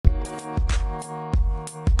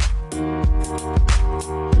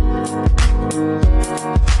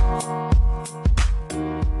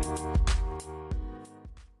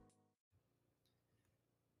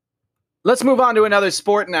Let's move on to another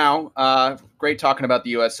sport now. Great talking about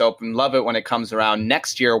the U.S. Open. Love it when it comes around.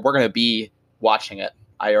 Next year, we're going to be watching it.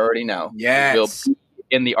 I already know. We'll Yes. be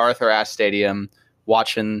in the Arthur Ashe Stadium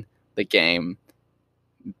watching the game.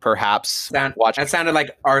 Perhaps That sounded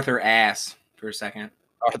like Arthur Ass for a second.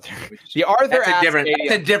 The Arthur Ashe Stadium. Stadium.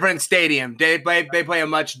 That's a different stadium. They play a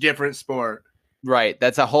much different sport. Right.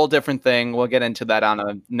 That's a whole different thing. We'll get into that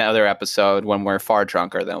on another episode when we're far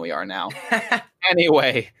drunker than we are now.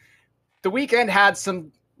 Anyway, the weekend had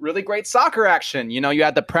some really great soccer action. You know, you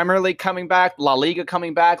had the Premier League coming back, La Liga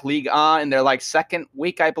coming back, Ligue 1 in their second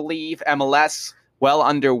week, I believe. MLS well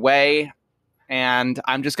underway. And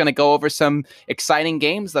I'm just going to go over some exciting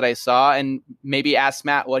games that I saw and maybe ask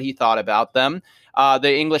Matt what he thought about them.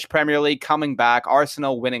 The English Premier League coming back,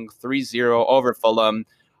 Arsenal winning 3-0 over Fulham.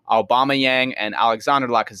 Aubameyang and Alexander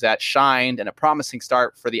Lacazette shined in a promising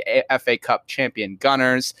start for the FA Cup champion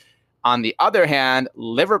Gunners. On the other hand,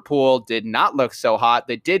 Liverpool did not look so hot.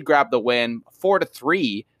 They did grab the win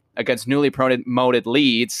 4-3 against newly promoted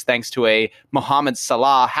Leeds, thanks to a Mohamed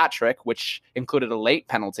Salah hat-trick, which included a late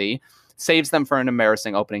penalty. Saves them for an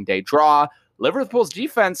embarrassing opening day draw. Liverpool's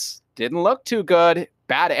defense didn't look too good.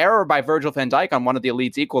 Bad error by Virgil van Dijk on one of the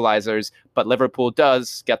Leeds equalizers, but Liverpool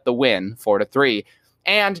does get the win 4-3.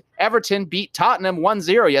 And Everton beat Tottenham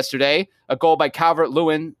 1-0 yesterday. A goal by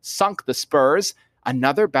Calvert-Lewin sunk the Spurs.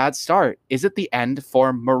 Another bad start. Is it the end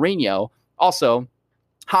for Mourinho? Also,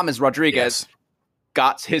 James Rodriguez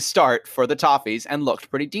got his start for the Toffees and looked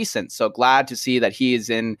pretty decent. So glad to see that he is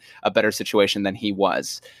in a better situation than he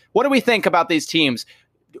was. What do we think about these teams?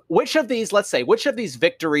 Which of these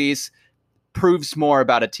victories proves more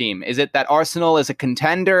about a team? Is it that Arsenal is a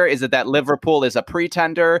contender? Is it that Liverpool is a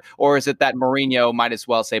pretender? Or is it that Mourinho might as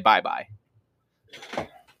well say bye-bye?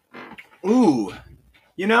 Ooh.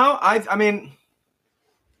 You know, I mean,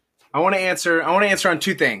 I want to answer on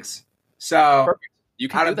two things. So Perfect. You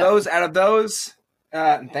can out of those,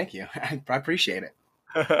 thank you. I appreciate it.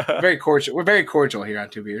 Very cordial. We're very cordial here on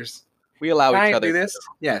Two Beers. We allow Can each I other do this?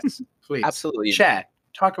 Yes, please. Absolutely. Chat.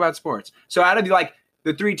 Talk about sports. So out of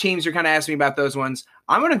the three teams you're kind of asking me about those ones,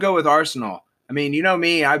 I'm going to go with Arsenal. I mean, you know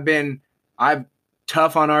me, I'm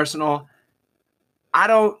tough on Arsenal. I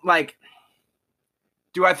don't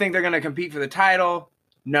do I think they're going to compete for the title?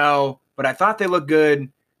 No, but I thought they looked good.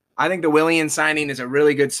 I think the Willian signing is a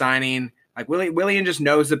really good signing. Willian just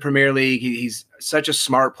knows the Premier League. He's such a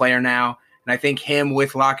smart player now. And I think him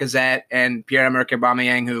with Lacazette and Pierre-Emerick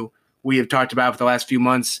Aubameyang, who we have talked about for the last few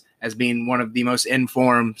months as being one of the most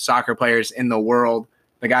informed soccer players in the world.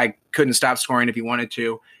 The guy couldn't stop scoring if he wanted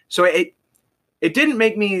to. So it didn't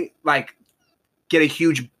make me get a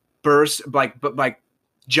huge burst,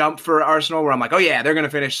 jump for Arsenal where I'm like, oh yeah, they're going to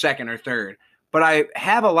finish second or third. But I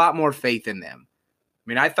have a lot more faith in them. I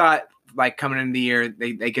mean, I thought coming into the year,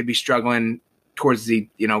 they could be struggling towards the,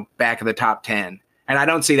 back of the top 10. And I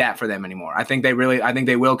don't see that for them anymore. I think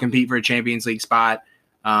they will compete for a Champions League spot.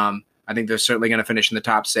 I think they're certainly going to finish in the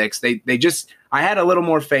top 6. I had a little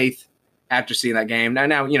more faith after seeing that game.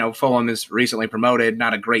 Now, Fulham is recently promoted,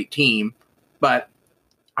 not a great team, but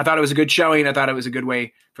I thought it was a good showing. I thought it was a good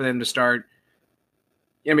way for them to start.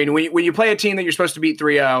 I mean, when you play a team that you're supposed to beat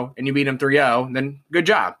 3-0 and you beat them 3-0, then good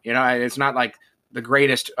job. It's not like the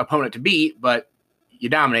greatest opponent to beat, but you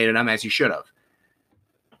dominated them as you should have.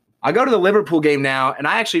 I'll go to the Liverpool game now, and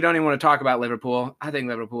I actually don't even want to talk about Liverpool. I think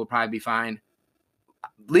Liverpool will probably be fine.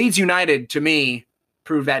 Leeds United, to me,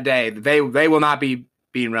 proved that day that they will not be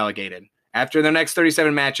being relegated. After their next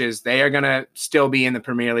 37 matches, they are going to still be in the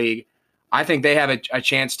Premier League. I think they have a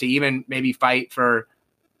chance to even maybe fight for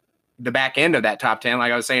the back end of that top 10,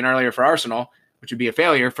 like I was saying earlier for Arsenal, which would be a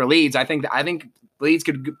failure. For Leeds, I think Leeds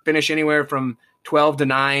could finish anywhere from 12 to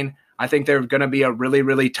 9. I think they're going to be a really,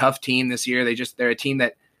 really tough team this year. They're a team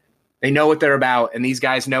that they know what they're about, and these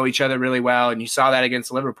guys know each other really well, and you saw that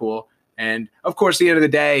against Liverpool. And, of course, at the end of the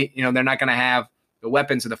day, they're not going to have the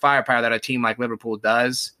weapons or the firepower that a team like Liverpool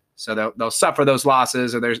does. So they'll suffer those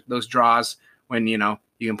losses or those draws when, you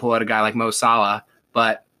can pull out a guy like Mo Salah.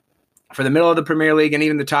 But for the middle of the Premier League and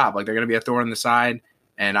even the top, they're going to be a thorn in the side.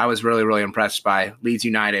 And I was really, really impressed by Leeds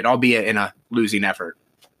United, albeit in a losing effort.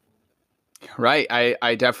 Right.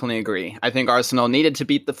 I definitely agree. I think Arsenal needed to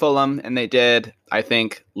beat the Fulham, and they did. I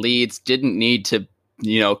think Leeds didn't need to,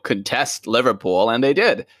 contest Liverpool, and they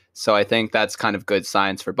did. So I think that's kind of good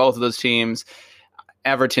signs for both of those teams.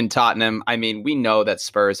 Everton, Tottenham, I mean, we know that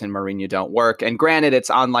Spurs and Mourinho don't work. And granted, it's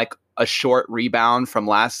on a short rebound from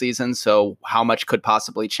last season, so how much could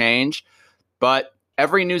possibly change? But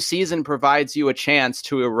every new season provides you a chance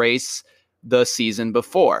to erase the season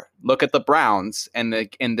before. Look at the Browns in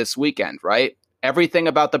this weekend, right? Everything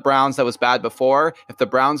about the Browns that was bad before, if the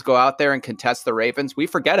Browns go out there and contest the Ravens, we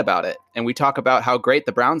forget about it. And we talk about how great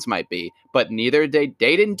the Browns might be. But neither they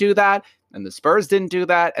didn't do that, and the Spurs didn't do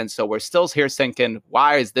that. And so we're still here thinking,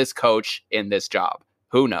 why is this coach in this job?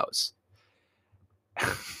 Who knows?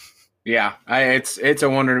 Yeah, it's a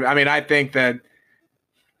wonder. I mean, I think that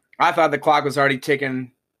I thought the clock was already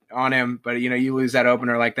ticking on him, but, you lose that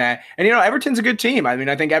opener like that. And, Everton's a good team. I mean,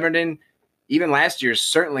 I think Everton, even last year,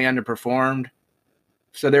 certainly underperformed.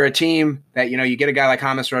 So they're a team that, you get a guy like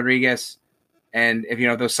James Rodriguez, and if,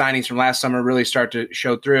 those signings from last summer really start to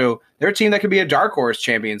show through, they're a team that could be a dark horse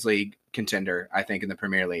Champions League contender, I think, in the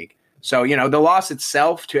Premier League. So, the loss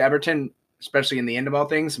itself to Everton, especially in the end of all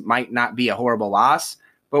things, might not be a horrible loss.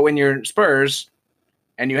 But when you're Spurs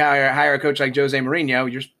and you hire a coach like Jose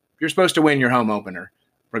Mourinho, you're supposed to win your home opener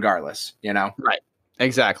regardless, Right.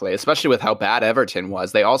 Exactly. Especially with how bad Everton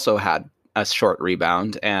was. They also had a short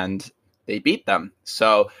rebound, and they beat them.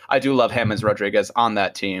 So I do love James Rodriguez on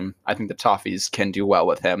that team. I think the Toffees can do well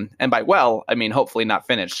with him. And by well, I mean hopefully not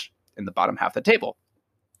finish in the bottom half of the table.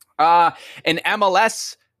 In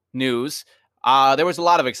MLS news, there was a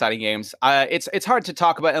lot of exciting games. It's hard to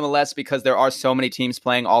talk about MLS because there are so many teams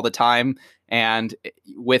playing all the time. And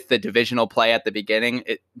with the divisional play at the beginning,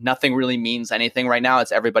 nothing really means anything right now.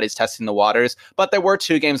 It's everybody's testing the waters. But there were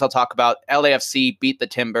two games I'll talk about. LAFC beat the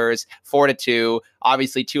Timbers 4-2.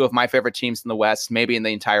 Obviously, two of my favorite teams in the West, maybe in the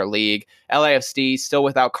entire league. LAFC still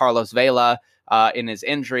without Carlos Vela in his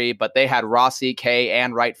injury, but they had Rossi, Kay,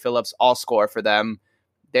 and Wright Phillips all score for them.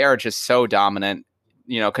 They are just so dominant.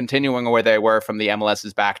 Continuing where they were from the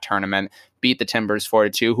MLS's back tournament, beat the Timbers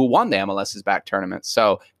 4-2, who won the MLS's back tournament.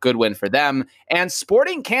 So good win for them. And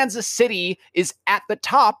Sporting Kansas City is at the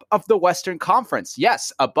top of the Western Conference.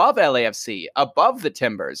 Yes, above LAFC, above the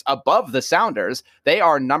Timbers, above the Sounders. They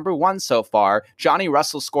are number one so far. Johnny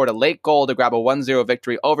Russell scored a late goal to grab a 1-0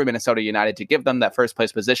 victory over Minnesota United to give them that first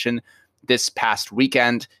place position this past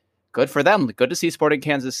weekend. Good for them. Good to see Sporting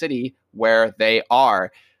Kansas City where they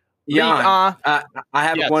are. Yeah, I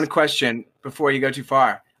have one question before you go too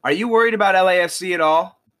far. Are you worried about LAFC at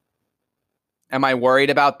all? Am I worried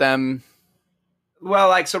about them?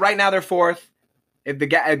 Well, so right now they're fourth. If the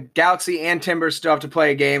Galaxy and Timbers still have to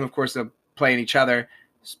play a game, of course they're playing each other.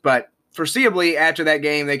 But foreseeably, after that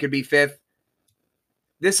game, they could be fifth.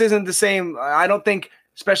 This isn't the same. I don't think,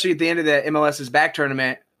 especially at the end of the MLS's back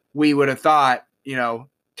tournament, we would have thought, 10,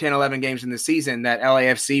 11 games in the season that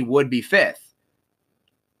LAFC would be fifth.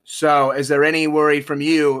 So is there any worry from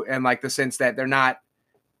you in the sense that they're not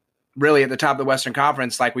really at the top of the Western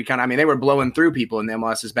Conference? They were blowing through people in the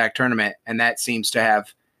MLS's back tournament, and that seems to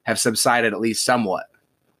have subsided at least somewhat.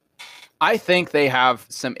 I think they have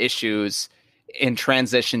some issues in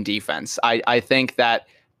transition defense. I think that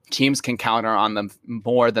teams can counter on them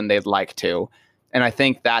more than they'd like to. And I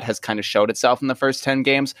think that has kind of showed itself in the first 10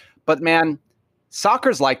 games. But man,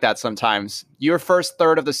 soccer's like that sometimes. Your first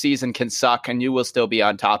third of the season can suck and you will still be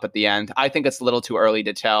on top at the end. I think it's a little too early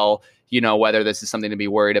to tell, whether this is something to be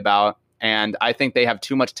worried about. And I think they have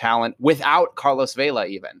too much talent without Carlos Vela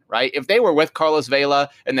even, right? If they were with Carlos Vela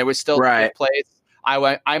and they were still in place,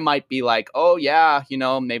 I might be like, oh yeah,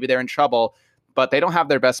 maybe they're in trouble. But they don't have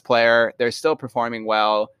their best player. They're still performing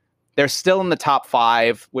well. They're still in the top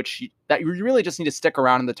five, that you really just need to stick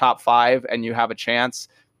around in the top five and you have a chance.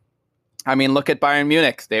 I mean, look at Bayern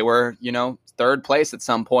Munich. They were, third place at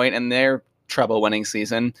some point in their treble-winning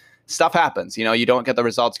season. Stuff happens. You don't get the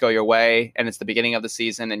results go your way, and it's the beginning of the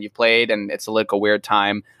season, and you played, and it's a weird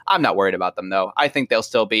time. I'm not worried about them, though. I think they'll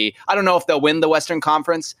still be – I don't know if they'll win the Western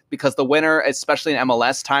Conference because the winner, especially in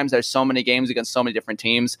MLS times, there's so many games against so many different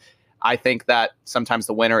teams. I think that sometimes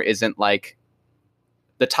the winner isn't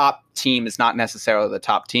the top team is not necessarily the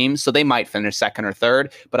top team, so they might finish second or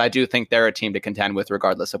third, but I do think they're a team to contend with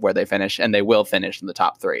regardless of where they finish, and they will finish in the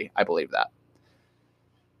top three. I believe that.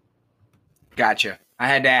 Gotcha. I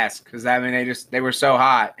had to ask because, they were so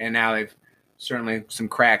hot, and now they've certainly some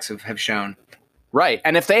cracks have shown. Right,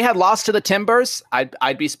 and if they had lost to the Timbers,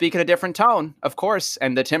 I'd be speaking a different tone, of course,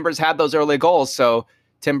 and the Timbers had those early goals, so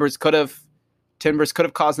Timbers could have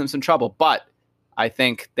caused them some trouble, but I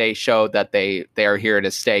think they showed that they are here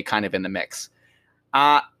to stay kind of in the mix.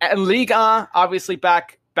 And Liga, obviously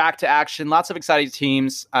back to action. Lots of exciting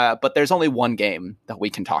teams, but there's only one game that we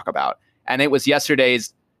can talk about. And it was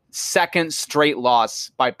yesterday's second straight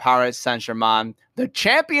loss by Paris Saint-Germain, the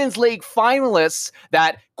Champions League finalists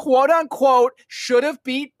that, quote-unquote, should have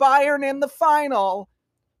beat Bayern in the final.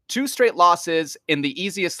 2 straight losses in the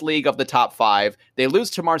easiest league of the top 5. They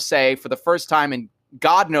lose to Marseille for the first time in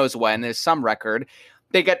God knows when. There's some record.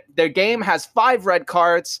 Their game has 5 red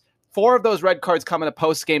cards. 4 of those red cards come in a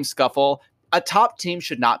post-game scuffle. a top team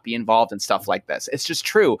should not be involved in stuff like this. It's just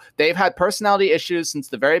true. They've had personality issues since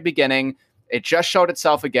the very beginning. It just showed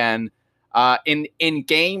itself again. In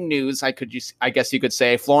game news, I guess you could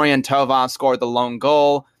say Florian Thauvin scored the lone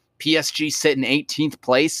goal. PSG sit in 18th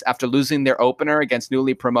place after losing their opener against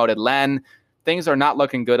newly promoted Lens. Things are not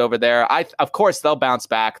looking good over there. Of course, they'll bounce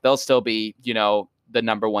back. They'll still be, the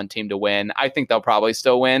number one team to win. I think they'll probably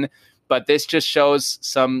still win, but this just shows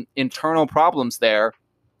some internal problems there.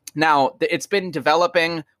 Now, it's been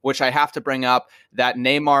developing, which I have to bring up, that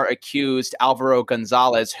Neymar accused Alvaro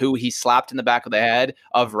Gonzalez, who he slapped in the back of the head,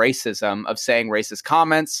 of racism, of saying racist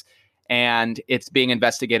comments, and it's being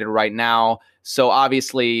investigated right now. So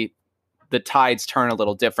obviously, the tides turn a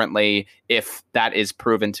little differently if that is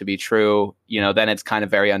proven to be true. Then it's kind of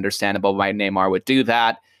very understandable why Neymar would do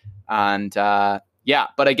that. And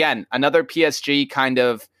but again, another PSG kind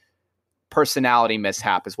of personality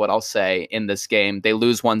mishap is what I'll say in this game. They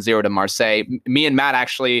lose 1-0 to Marseille. Me and Matt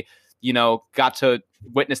actually, got to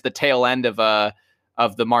witness the tail end of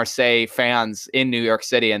the Marseille fans in New York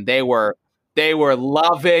City, and they were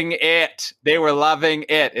loving it. They were loving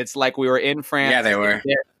it. It's like we were in France. Yeah, they were.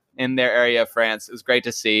 In their area of France. It was great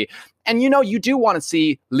to see. And, you do want to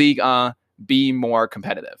see Ligue 1 be more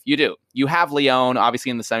competitive. You do. You have Lyon,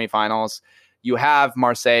 obviously, in the semifinals. You have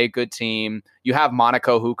Marseille, good team. You have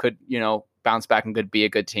Monaco, who could, bounce back and could be a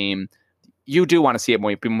good team. You do want to see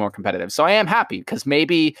it be more competitive. So I am happy because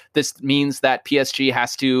maybe this means that PSG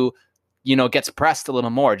has to, gets pressed a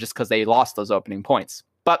little more just because they lost those opening points.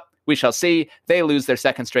 But we shall see. They lose their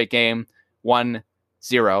second straight game,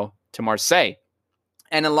 1-0 to Marseille.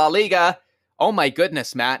 And in La Liga, oh my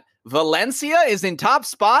goodness, Matt, Valencia is in top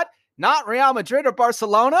spot, not Real Madrid or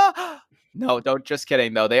Barcelona. No, just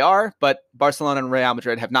kidding, though. They are, but Barcelona and Real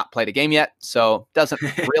Madrid have not played a game yet, so doesn't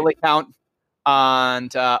really count.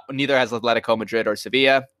 And neither has Atletico Madrid or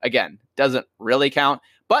Sevilla. Again, doesn't really count.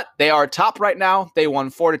 But they are top right now. They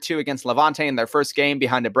won 4-2 against Levante in their first game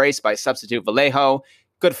behind a brace by substitute Vallejo.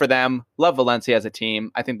 Good for them. Love Valencia as a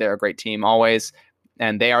team. I think they're a great team always.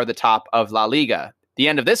 And they are the top of La Liga. The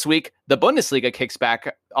end of this week, the Bundesliga kicks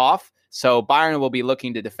back off, so Bayern will be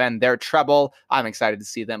looking to defend their treble. I'm excited to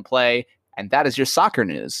see them play, and that is your soccer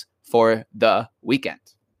news for the weekend.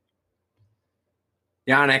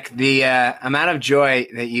 Yannick, the amount of joy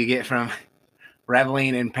that you get from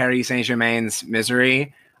reveling in Paris Saint-Germain's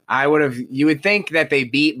misery, you would think that they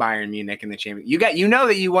beat Bayern Munich in the Champions. You know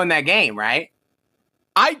that you won that game, right?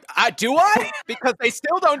 I do I? Because they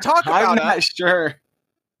still don't talk about it. I'm not sure.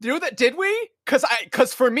 Did we?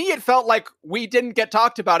 Because for me, it felt like we didn't get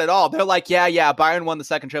talked about at all. They're like, yeah, Bayern won the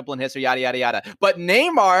second triple in history, yada, yada, yada. But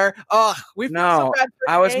Neymar, we feel so bad for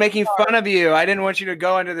I was Neymar. making fun of you. I didn't want you to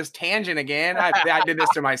go into this tangent again. I did this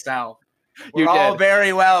to myself. We're all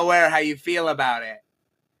very well aware how you feel about it.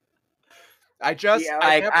 I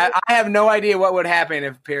have no idea what would happen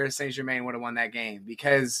if Paris Saint-Germain would have won that game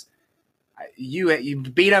because you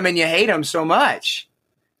beat them and you hate them so much.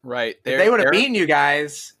 Right. If they would have beaten you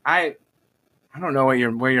guys, I don't know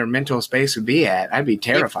where your mental space would be at. I'd be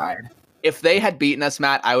terrified. If they had beaten us,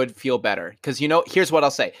 Matt, I would feel better. Because, here's what I'll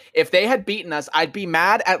say. If they had beaten us, I'd be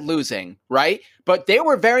mad at losing, right? But there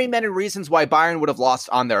were very many reasons why Bayern would have lost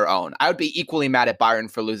on their own. I would be equally mad at Bayern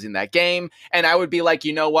for losing that game. And I would be like,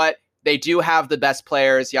 you know what? They do have the best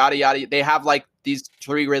players, yada, yada. They have, these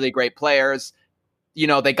 3 really great players.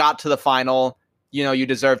 They got to the final. You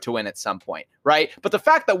deserve to win at some point, right? But the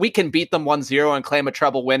fact that we can beat them 1-0 and claim a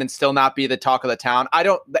treble win and still not be the talk of the town,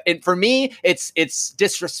 for me, it's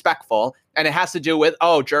disrespectful. And it has to do with,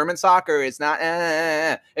 German soccer is not,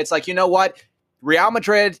 It's like, you know what? Real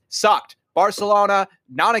Madrid sucked. Barcelona,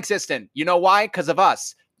 non-existent. You know why? Because of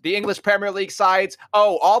us. The English Premier League sides,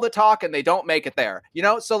 all the talk and they don't make it there.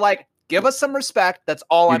 So give us some respect. That's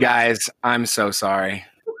all I'm so sorry.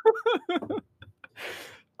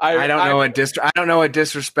 I don't know what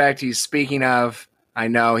disrespect he's speaking of. I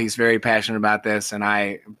know he's very passionate about this, and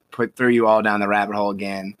I threw you all down the rabbit hole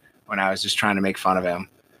again when I was just trying to make fun of him.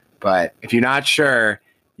 But if you're not sure,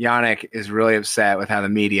 Yannick is really upset with how the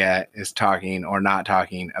media is talking or not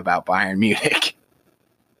talking about Bayern Munich.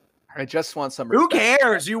 I just want some respect. Who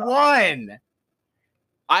cares? You won.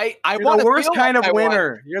 You're the worst kind of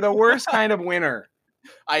winner. You're the worst kind of winner.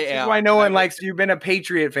 I am. That's why no one likes you. You've been a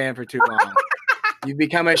Patriot fan for too long. You've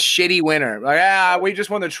become a shitty winner. We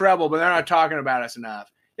just won the treble, but they're not talking about us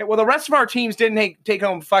enough. Yeah, well, the rest of our teams didn't take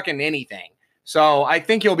home fucking anything. So I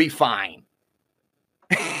think you'll be fine.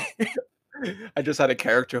 I just had a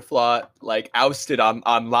character flaw, ousted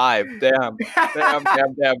on live. Damn.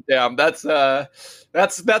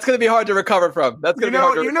 That's gonna be hard to recover from. That's gonna be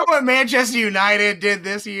hard to recover. You know what Manchester United did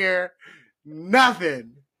this year?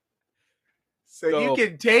 Nothing. So you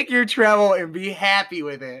can take your treble and be happy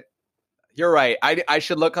with it. You're right. I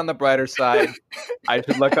should look on the brighter side.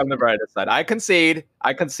 I concede.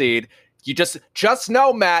 You just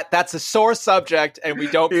know, Matt, that's a sore subject, and we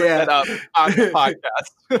don't bring that up on the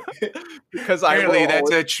podcast. Because apparently that's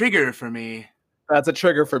a trigger for me. That's a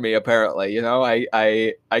trigger for me, apparently.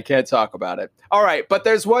 I can't talk about it. All right, but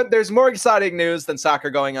there's more exciting news than soccer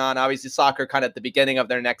going on. Obviously, soccer kind of at the beginning of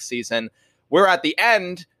their next season. We're at the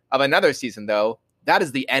end of another season, though. That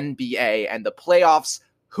is the NBA and the playoffs.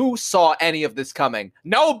 Who saw any of this coming?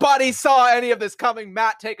 Nobody saw any of this coming.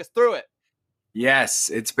 Matt, take us through it. Yes,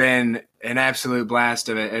 it's been an absolute blast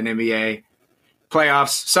of an NBA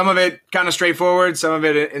playoffs. Some of it kind of straightforward, some of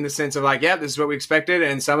it in the sense of like, yeah, this is what we expected,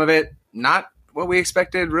 and some of it not what we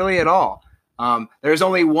expected really at all. There's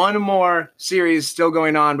only one more series still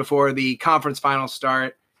going on before the conference finals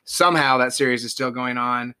start. Somehow that series is still going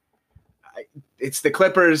on. It's the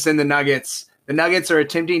Clippers and the Nuggets. The Nuggets are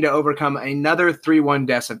attempting to overcome another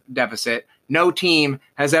 3-1 deficit. No team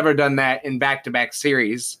has ever done that in back-to-back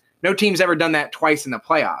series. No team's ever done that twice in the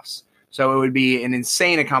playoffs. So it would be an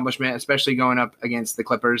insane accomplishment, especially going up against the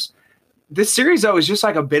Clippers. This series, though, is just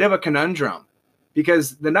like a bit of a conundrum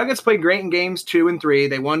because the Nuggets played great in games 2 and 3.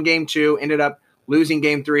 They won game 2, ended up losing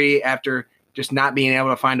game 3 after just not being able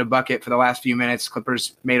to find a bucket for the last few minutes.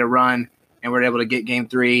 Clippers made a run and were able to get game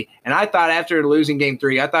 3. And I thought after losing game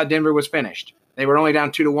 3, I thought Denver was finished. They were only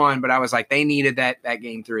down 2-1, but I was like, they needed that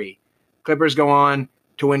game 3. Clippers go on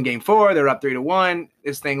to win game 4. They're up 3-1.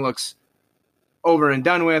 This thing looks over and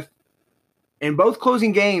done with. In both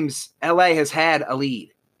closing games, LA has had a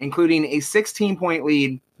lead, including a 16-point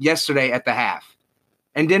lead yesterday at the half.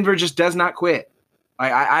 And Denver just does not quit.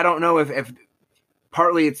 I don't know if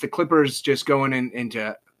partly it's the Clippers just going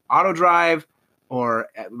into auto drive or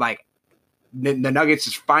like the Nuggets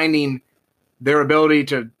is finding their ability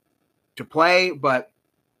to play, but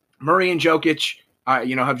Murray and Jokic,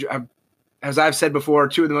 have, as I've said before,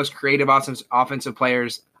 two of the most creative offensive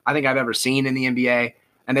players I think I've ever seen in the NBA,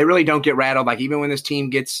 and they really don't get rattled. Like even when this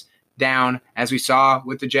team gets down, as we saw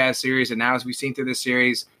with the Jazz series, and now as we've seen through this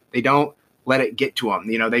series, they don't let it get to them.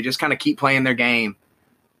 They just kind of keep playing their game,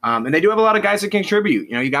 and they do have a lot of guys that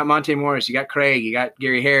contribute. You got Monte Morris, you got Craig, you got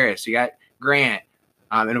Gary Harris, you got Grant,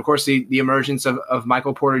 and of course the emergence of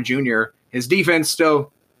Michael Porter Jr. His defense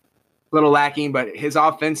still little lacking, but his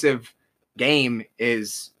offensive game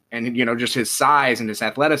is, and just his size and his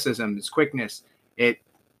athleticism, his quickness,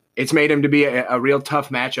 it's made him to be a real tough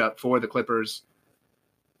matchup for the Clippers.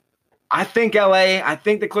 I think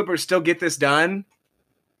the Clippers still get this done,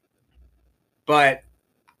 but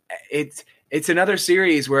it's another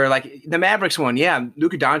series where like the Mavericks one, yeah,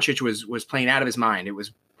 Luka Doncic was playing out of his mind. It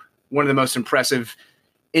was one of the most impressive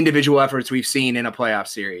individual efforts we've seen in a playoff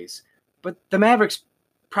series, but the Mavericks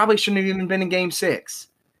probably shouldn't have even been in game 6.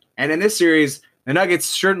 And in this series, the Nuggets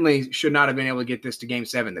certainly should not have been able to get this to game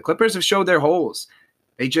 7. The Clippers have showed their holes.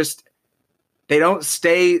 They don't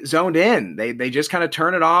stay zoned in. They just kind of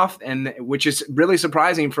turn it off, and which is really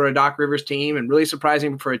surprising for a Doc Rivers team and really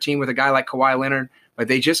surprising for a team with a guy like Kawhi Leonard. But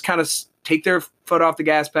they just kind of take their foot off the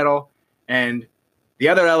gas pedal, and the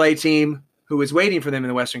other LA team who is waiting for them in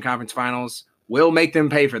the Western Conference Finals will make them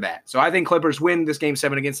pay for that. So I think Clippers win this game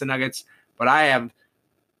 7 against the Nuggets, but I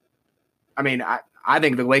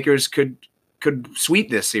think the Lakers could sweep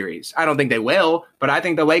this series. I don't think they will, but I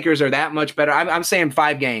think the Lakers are that much better. I'm saying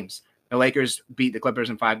 5 games. The Lakers beat the Clippers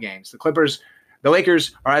in 5 games. The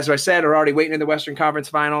Lakers are, as I said, are already waiting in the Western Conference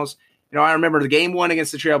Finals. I remember the game 1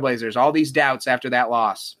 against the Trailblazers, all these doubts after that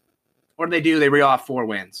loss. What do? They reel off 4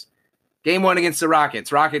 wins. Game 1 against the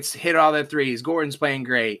Rockets. Rockets hit all their threes. Gordon's playing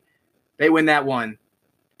great. They win that one.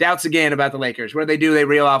 Doubts again about the Lakers. What do? They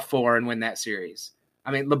reel off 4 and win that series.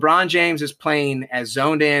 LeBron James is playing as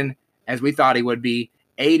zoned in as we thought he would be.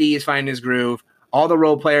 AD is finding his groove. All the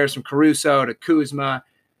role players from Caruso to Kuzma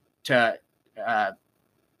to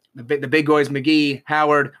the big boys, McGee,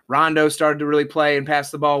 Howard, Rondo started to really play and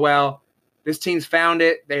pass the ball well. This team's found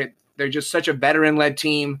it. They're just such a veteran-led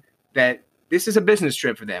team that this is a business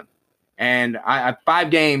trip for them. And 5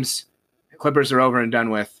 games, the Clippers are over and done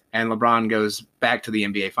with, and LeBron goes back to the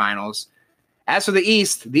NBA Finals. As for the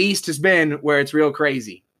East has been where it's real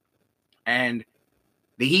crazy. And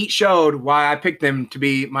the Heat showed why I picked them to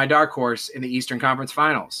be my dark horse in the Eastern Conference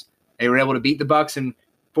Finals. They were able to beat the Bucks in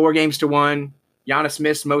 4-1. Giannis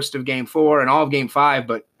missed most of game 4 and all of game 5,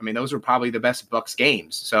 but those were probably the best Bucks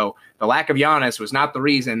games. So the lack of Giannis was not the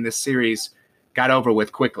reason this series got over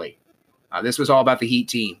with quickly. This was all about the Heat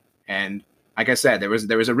team. And like I said, there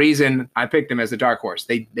was a reason I picked them as the dark horse.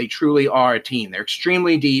 They truly are a team. They're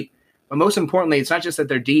extremely deep. But most importantly, it's not just that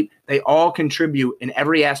they're deep. They all contribute in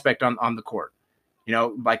every aspect on the court.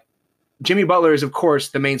 Like Jimmy Butler is, of course,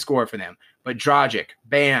 the main scorer for them. But Dragic,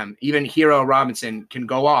 Bam, even Hero Robinson can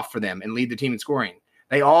go off for them and lead the team in scoring.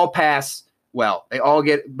 They all pass well. They all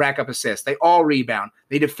get rack up assists. They all rebound.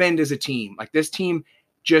 They defend as a team. Like this team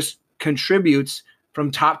just contributes from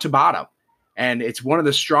top to bottom. And it's one of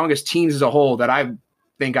the strongest teams as a whole that I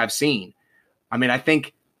think I've seen. I mean, I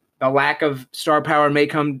think the lack of star power may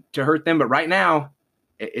come to hurt them, but right now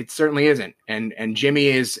it certainly isn't. And Jimmy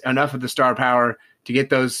is enough of the star power to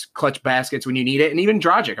get those clutch baskets when you need it. And even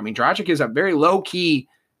Dragic. I mean, Dragic is a very low-key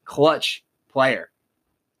clutch player.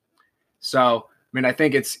 So, I mean, I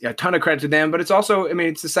think it's a ton of credit to them, but it's also, I mean,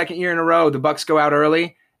 it's the second year in a row the Bucks go out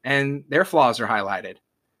early and their flaws are highlighted.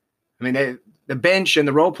 I mean, the bench and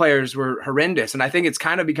the role players were horrendous. And I think it's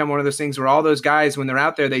kind of become one of those things where all those guys, when they're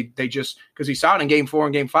out there, they just, because we saw it in game 4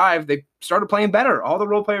 and game 5, they started playing better. All the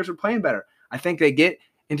role players were playing better. I think they get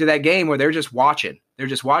into that game where they're just watching. They're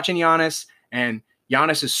just watching Giannis, and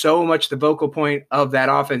Giannis is so much the vocal point of that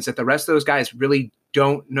offense that the rest of those guys really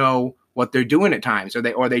don't know what they're doing at times,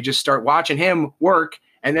 or they just start watching him work,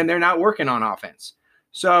 and then they're not working on offense.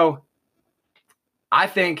 So I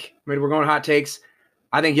think, I mean, we're going hot takes.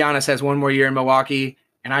 I think Giannis has one more year in Milwaukee,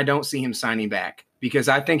 and I don't see him signing back because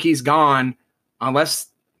I think he's gone unless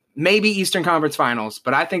maybe Eastern Conference Finals,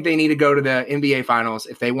 but I think they need to go to the NBA Finals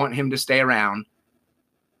if they want him to stay around.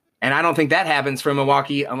 And I don't think that happens for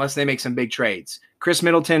Milwaukee unless they make some big trades. Chris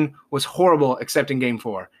Middleton was horrible except in game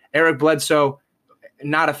 4. Eric Bledsoe,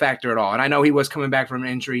 not a factor at all. And I know he was coming back from an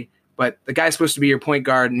injury, but the guy's supposed to be your point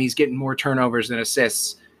guard, and he's getting more turnovers than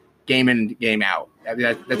assists game in, game out.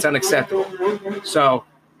 That's unacceptable. So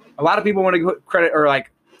a lot of people want to credit or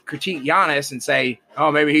like critique Giannis and say,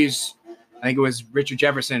 oh, maybe he's, I think it was Richard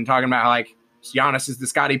Jefferson talking about how like Giannis is the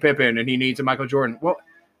Scottie Pippen and he needs a Michael Jordan. Well,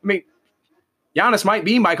 I mean, Giannis might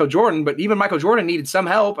be Michael Jordan, but even Michael Jordan needed some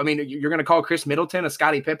help. I mean, you're going to call Chris Middleton a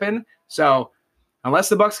Scottie Pippen. So unless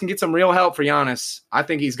the Bucks can get some real help for Giannis, I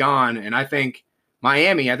think he's gone. And I think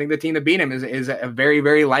Miami, I think the team that beat him is a very,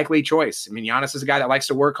 very likely choice. I mean, Giannis is a guy that likes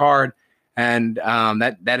to work hard, and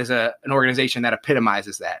that is an organization that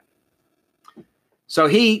epitomizes that. So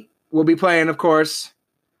he will be playing, of course,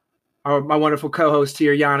 my wonderful co-host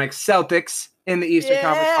here, Yannick, Celtics in the Eastern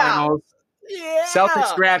Conference Finals. Yeah.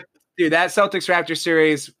 Celtics draft. Dude, that Celtics Raptors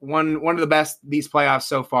series, one of the best these playoffs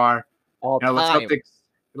so far. All time. The Celtics,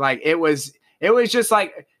 like it was just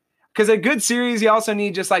like, because a good series, you also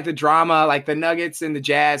need just like the drama. Like the Nuggets and the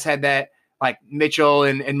Jazz had that, like Mitchell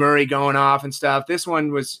and Murray going off and stuff. This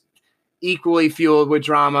one was equally fueled with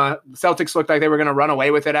drama. The Celtics looked like they were going to run away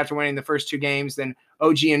with it after winning the first 2 games. Then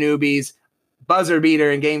OG Anunoby's buzzer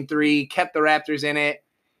beater in game 3 kept the Raptors in it.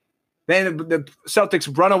 Then the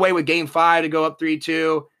Celtics run away with game 5 to go up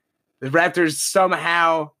 3-2. The Raptors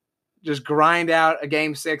somehow just grind out a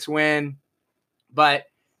game 6 win. But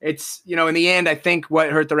it's, in the end, I think what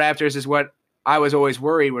hurt the Raptors is what I was always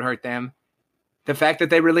worried would hurt them. The fact that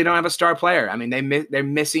they really don't have a star player. I mean, they're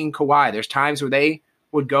missing Kawhi. There's times where they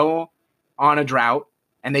would go on a drought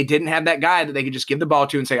and they didn't have that guy that they could just give the ball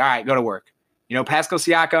to and say, all right, go to work. Pascal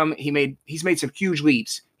Siakam, he's made some huge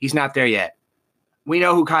leaps. He's not there yet. We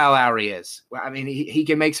know who Kyle Lowry is. I mean, he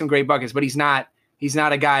can make some great buckets, but he's not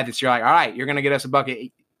a guy that's you're like, all right, you're going to get us a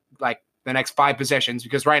bucket like the next 5 possessions,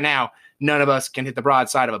 because right now none of us can hit the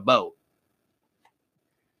broadside of a boat.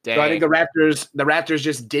 Dang. So I think the Raptors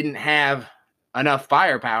just didn't have enough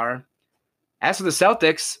firepower. As for the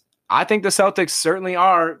Celtics, I think the Celtics certainly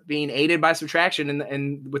are being aided by subtraction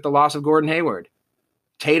and with the loss of Gordon Hayward.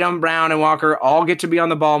 Tatum, Brown, and Walker all get to be on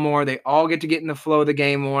the ball more. They all get to get in the flow of the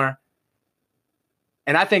game more.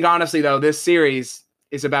 And I think, honestly, though, this series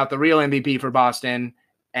is about the real MVP for Boston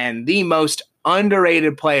and the most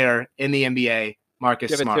underrated player in the NBA,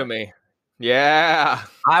 Marcus Smart. Give it to me. Yeah.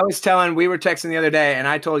 We were texting the other day, and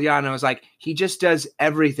I told Jan, I was like, he just does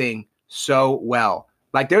everything so well.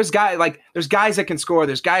 Like there's guys that can score,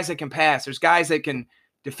 there's guys that can pass, there's guys that can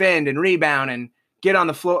defend and rebound and get on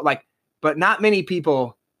the floor. But not many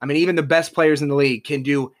people, I mean, even the best players in the league can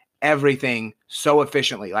do everything so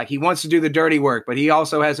efficiently. Like he wants to do the dirty work, but he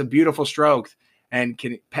also has a beautiful stroke and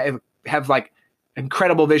can have like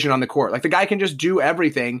incredible vision on the court. Like the guy can just do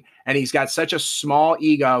everything, and he's got such a small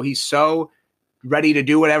ego. He's so ready to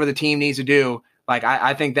do whatever the team needs to do. Like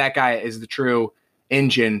I think that guy is the true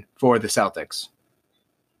engine for the Celtics.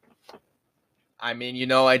 I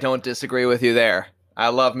mean, I don't disagree with you there. I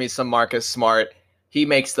love me some Marcus Smart. He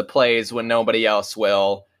makes the plays when nobody else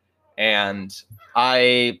will. And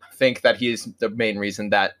I think that he's the main reason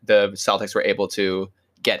that the Celtics were able to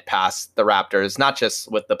get past the Raptors, not just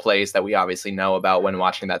with the plays that we obviously know about when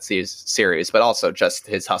watching that series, but also just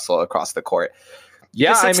his hustle across the court.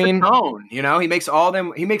 Yeah, I mean, the tone, he makes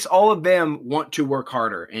all of them want to work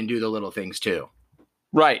harder and do the little things too.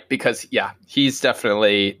 Right, because he's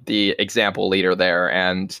definitely the example leader there,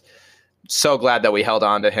 and so glad that we held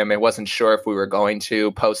on to him. I wasn't sure if we were going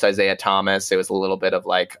to post Isaiah Thomas. It was a little bit of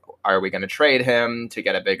like, are we going to trade him to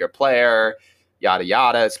get a bigger player? Yada,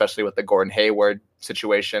 yada, especially with the Gordon Hayward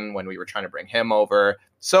situation when we were trying to bring him over.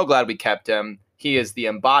 So glad we kept him. He is the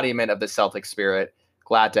embodiment of the Celtic spirit.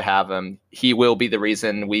 Glad to have him. He will be the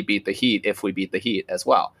reason we beat the Heat if we beat the Heat as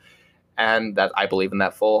well. And that I believe in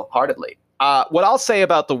that full-heartedly. What I'll say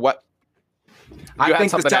about the what I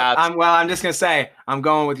think I'm just gonna say I'm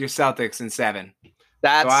going with your Celtics in 7.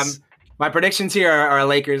 My predictions here are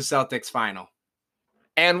Lakers Celtics final.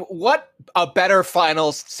 And what a better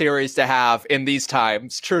finals series to have in these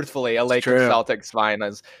times, truthfully, a Lakers Celtics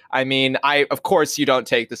finals. I mean, of course you don't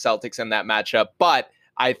take the Celtics in that matchup, but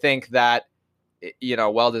I think that,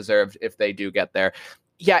 well deserved if they do get there.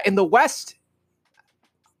 Yeah, in the West,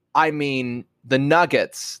 I mean, the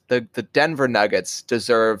Nuggets, the Denver Nuggets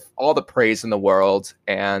deserve all the praise in the world,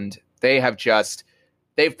 and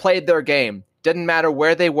they've played their game. Didn't matter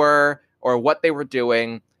where they were or what they were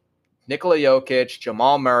doing. Nikola Jokic,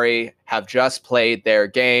 Jamal Murray have just played their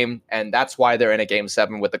game, and that's why they're in a Game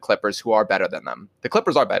 7 with the Clippers, who are better than them. The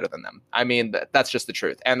Clippers are better than them. I mean, that's just the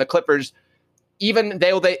truth. And the Clippers, even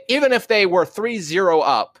if they were 3-0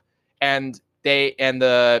 up and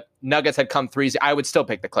the Nuggets had come 3-0, I would still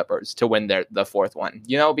pick the Clippers to win the fourth one,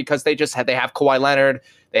 because they have Kawhi Leonard,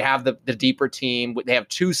 they have the deeper team, they have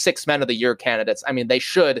 2 6 Men of the Year candidates. I mean, they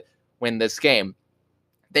should win this game.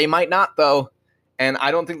 They might not, though. And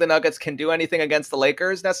I don't think the Nuggets can do anything against the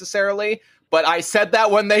Lakers necessarily, but I said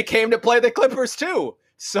that when they came to play the Clippers too.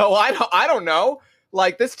 So I don't know.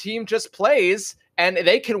 Like, this team just plays, and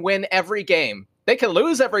they can win every game. They can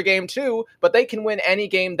lose every game too, but they can win any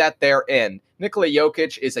game that they're in. Nikola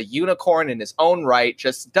Jokic is a unicorn in his own right,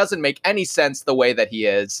 just doesn't make any sense the way that he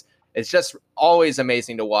is. It's just always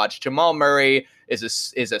amazing to watch. Jamal Murray is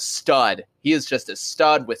a stud. He is just a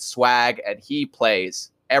stud with swag, and he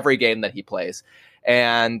plays every game that he plays.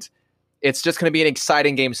 And it's just going to be an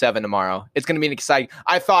exciting Game 7 tomorrow. It's going to be an exciting.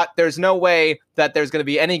 I thought there's no way that there's going to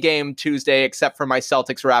be any game Tuesday except for my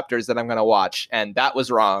Celtics Raptors that I'm going to watch. And that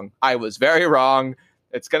was wrong. I was very wrong.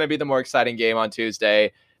 It's going to be the more exciting game on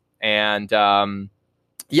Tuesday. And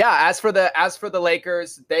as for the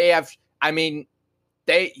Lakers,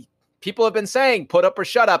 people have been saying put up or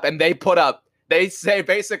shut up, and they put up. They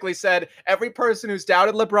basically said every person who's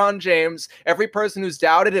doubted LeBron James, every person who's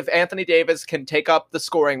doubted if Anthony Davis can take up the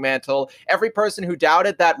scoring mantle, every person who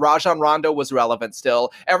doubted that Rajon Rondo was relevant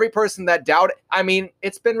still, every person that doubted,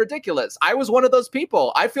 it's been ridiculous. I was one of those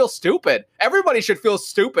people. I feel stupid. Everybody should feel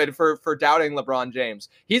stupid for doubting LeBron James.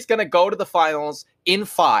 He's going to go to the finals in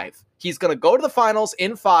 5. He's going to go to the finals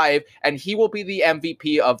in 5, and he will be the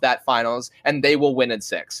MVP of that finals, and they will win in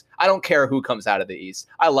 6. I don't care who comes out of the East.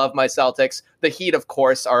 I love my Celtics. The Heat, of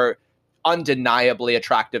course, are undeniably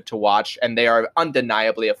attractive to watch, and they are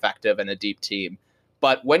undeniably effective and a deep team.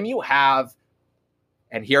 But when you have,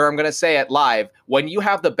 and here I'm going to say it live, when you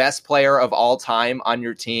have the best player of all time on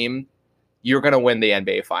your team, you're going to win the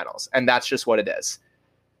NBA Finals, and that's just what it is.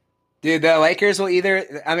 Dude, the Lakers will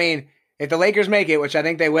if the Lakers make it, which I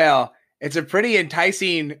think they will, it's a pretty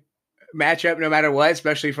enticing matchup no matter what,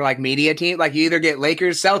 especially for like media team. Like, you either get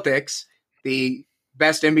Lakers Celtics, the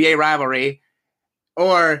best NBA rivalry,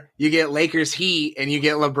 or you get Lakers Heat and you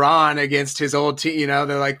get LeBron against his old team,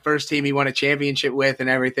 the like first team he won a championship with and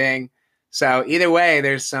everything. So either way,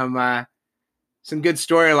 there's some good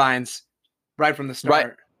storylines right from the start.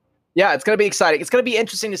 Right. Yeah, it's going to be exciting. It's going to be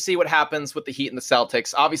interesting to see what happens with the Heat and the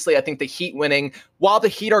Celtics. Obviously, I think the Heat winning, while the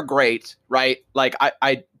Heat are great, right? Like,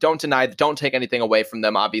 I don't deny, don't take anything away from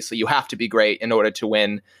them. Obviously, you have to be great in order to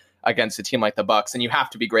win against a team like the Bucks, and you have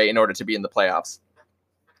to be great in order to be in the playoffs.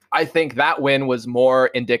 I think that win was more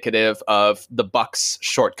indicative of the Bucks'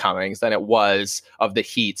 shortcomings than it was of the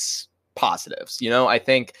Heat's positives. I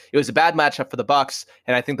think it was a bad matchup for the Bucks,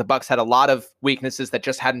 and I think the Bucks had a lot of weaknesses that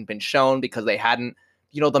just hadn't been shown because they hadn't,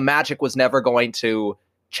 the Magic was never going to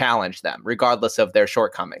challenge them, regardless of their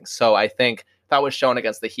shortcomings. So I think that was shown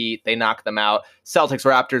against the Heat. They knocked them out. Celtics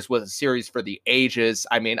Raptors was a series for the ages.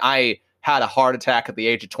 I had a heart attack at the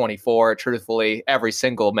age of 24, truthfully, every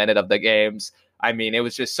single minute of the games. It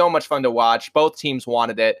was just so much fun to watch. Both teams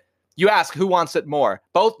wanted it. You ask who wants it more.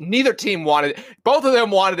 Neither team wanted it. Both of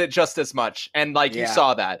them wanted it just as much. And you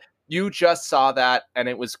saw that. You just saw that, and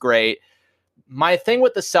it was great. My thing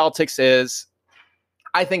with the Celtics is,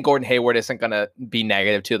 I think Gordon Hayward isn't going to be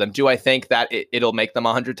negative to them. Do I think that it'll make them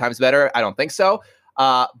 100 times better? I don't think so.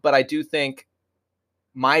 But I do think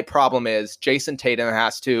my problem is Jason Tatum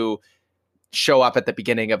has to show up at the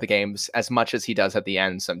beginning of the games as much as he does at the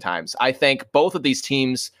end sometimes. I think both of these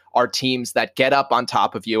teams are teams that get up on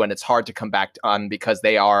top of you and it's hard to come back on because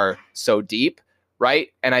they are so deep, right?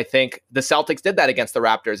 And I think the Celtics did that against the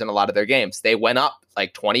Raptors in a lot of their games. They went up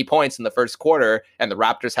like 20 points in the first quarter and the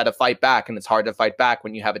Raptors had to fight back, and it's hard to fight back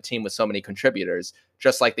when you have a team with so many contributors.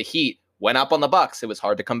 Just like the Heat went up on the Bucks, it was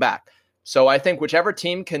hard to come back. So I think whichever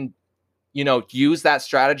team can use that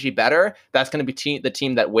strategy better, that's going to be the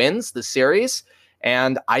team that wins the series.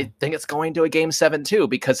 And I think it's going to a game 7 too,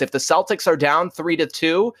 because if the Celtics are down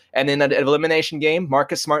 3-2 and in an elimination game,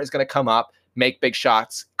 Marcus Smart is going to come up, make big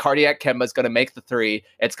shots. Cardiac Kemba is going to make the 3.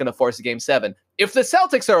 It's going to force a game 7. If the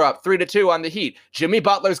Celtics are up 3-2 on the Heat, Jimmy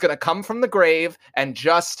Butler is going to come from the grave and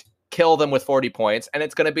just kill them with 40 points, and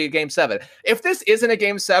it's going to be a game 7. If this isn't a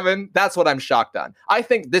game 7, that's what I'm shocked on. I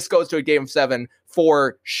think this goes to a game 7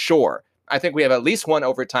 for sure. I think we have at least one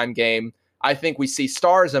overtime game. I think we see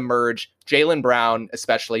stars emerge. Jaylen Brown,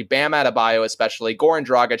 especially. Bam Adebayo, especially. Goran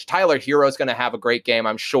Dragic. Tyler Hero is going to have a great game,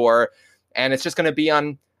 I'm sure. And it's just going to be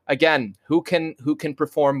on, again, who can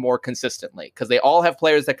perform more consistently. Because they all have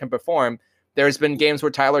players that can perform. There's been games where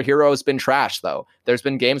Tyler Hero has been trash, though. There's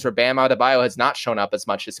been games where Bam Adebayo has not shown up as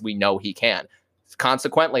much as we know he can.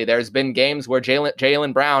 Consequently, there's been games where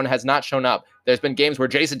Jaylen Brown has not shown up. There's been games where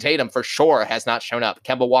Jason Tatum for sure has not shown up.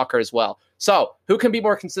 Kemba Walker as well. So who can be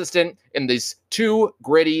more consistent in these two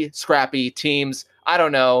gritty, scrappy teams? I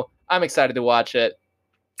don't know. I'm excited to watch it.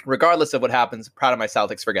 Regardless of what happens, proud of my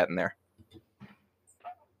Celtics for getting there.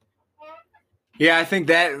 Yeah, I think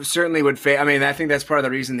that certainly would fit. I mean, I think that's part of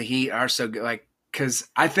the reason the Heat are so good. Like, because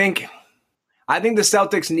I think the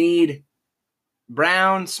Celtics need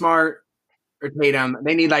Brown, Smart, or Tatum.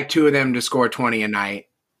 They need like two of them to score 20 a night,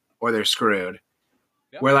 or they're screwed.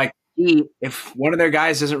 Yep. Where like Heat, if one of their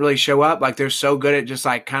guys doesn't really show up, like they're so good at just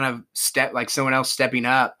like kind of like someone else stepping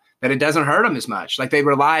up that it doesn't hurt them as much. Like they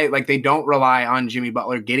don't rely on Jimmy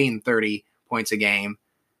Butler getting 30 points a game,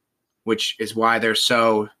 which is why they're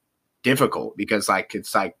so difficult, because like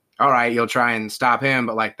it's like, all right, you'll try and stop him,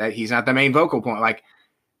 but like that he's not the main focal point. Like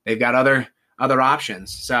they've got other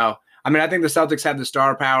options. So I mean, I think the Celtics have the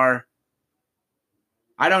star power.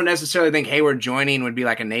 I don't necessarily think Hayward joining would be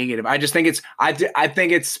like a negative. I just think I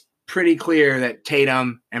think it's pretty clear that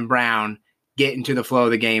Tatum and Brown get into the flow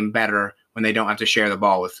of the game better when they don't have to share the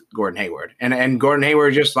ball with Gordon Hayward. And Gordon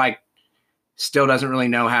Hayward just like still doesn't really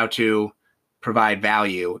know how to provide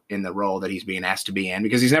value in the role that he's being asked to be in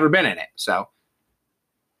because he's never been in it. So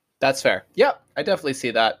that's fair. Yep, I definitely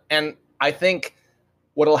see that. And I think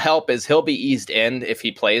what'll help is he'll be eased in if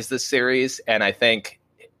he plays this series, and I think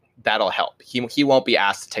that'll help. He won't be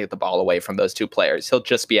asked to take the ball away from those two players. He'll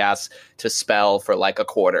just be asked to spell for like a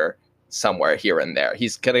quarter somewhere here and there.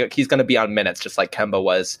 He's gonna be on minutes just like Kemba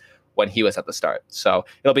was when he was at the start. So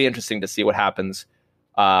it'll be interesting to see what happens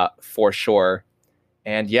for sure.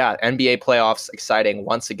 And yeah, NBA playoffs, exciting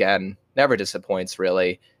once again. Never disappoints,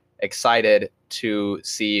 really. Excited to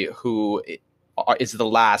see who is the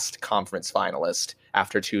last conference finalist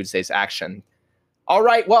after Tuesday's action. All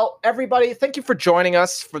right, well, everybody, thank you for joining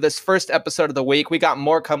us for this first episode of the week. We got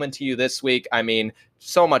more coming to you this week. I mean,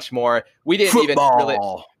 so much more. We didn't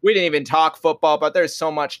even talk football, but there's so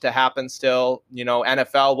much to happen still. You know,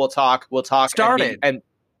 NFL, we'll talk. Started.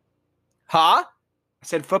 Huh? I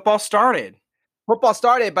said football started. Football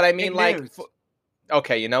started, but I mean,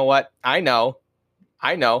 okay, you know what? I know.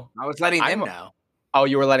 I was letting them know. Oh,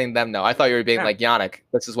 you were letting them know. I thought you were being like, Yannick,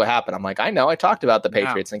 this is what happened. I'm like, I know. I talked about the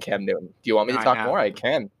Patriots and Cam Newton. Do you want me to talk more? I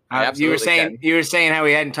can. I absolutely can. You were saying how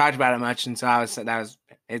we hadn't talked about it much, and so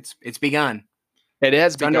it's begun. It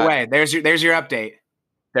has begun. Underway. There's your update.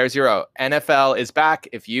 There's your NFL is back.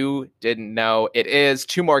 If you didn't know, it is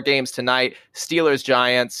 2 more games tonight. Steelers,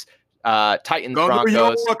 Giants, Titans, Broncos. Go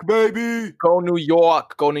New York, baby. Go New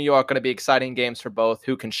York. Go New York. Going to be exciting games for both.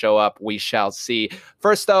 Who can show up? We shall see.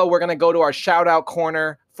 First, though, we're going to go to our shout-out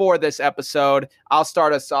corner for this episode. I'll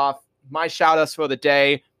start us off. My shout-outs for the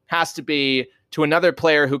day has to be to another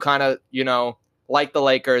player who kind of, like the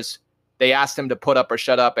Lakers, they asked him to put up or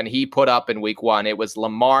shut up, and he put up in week 1. It was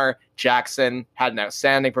Lamar Jackson, had an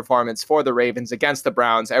outstanding performance for the Ravens against the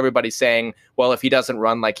Browns. Everybody's saying, well, if he doesn't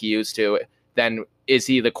run like he used to, then is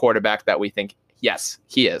he the quarterback that we think? Yes,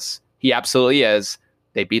 he is. He absolutely is.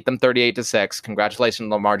 They beat them 38-6. Congratulations,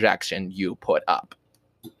 Lamar Jackson. You put up.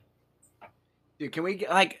 Dude, can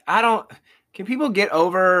people get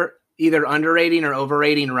over either underrating or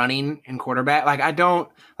overrating running in quarterback?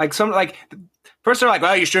 First they're like,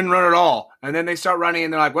 well, you shouldn't run at all. And then they start running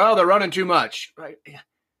and they're like, well, they're running too much. Right?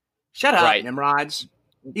 Shut up, Nimrods.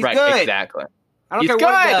 He's good. Exactly. I don't care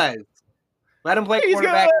what he does. Let him play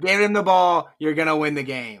quarterback. Give him the ball. You're going to win the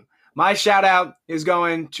game. My shout out is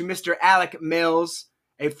going to Mr. Alec Mills,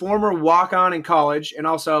 a former walk-on in college and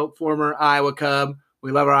also former Iowa Cub.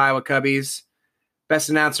 We love our Iowa Cubbies. Best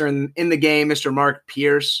announcer in the game, Mr. Mark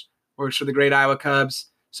Pierce, works for the great Iowa Cubs.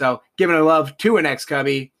 So giving a love to an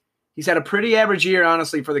ex-Cubby. He's had a pretty average year,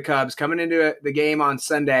 honestly, for the Cubs. Coming into the game on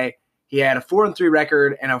Sunday, he had a 4-3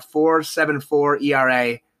 record and a 4.74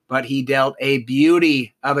 ERA, but he dealt a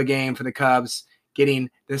beauty of a game for the Cubs, getting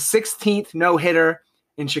the 16th no-hitter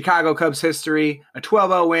in Chicago Cubs history, a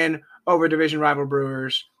 12-0 win over division rival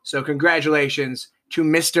Brewers. So congratulations to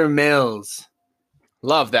Mr. Mills.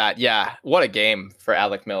 Love that. Yeah. What a game for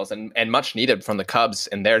Alec Mills and much needed from the Cubs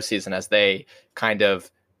in their season as they kind of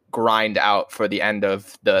grind out for the end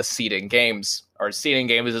of the seeding games. Or seeding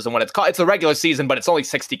games isn't what it's called. It's a regular season, but it's only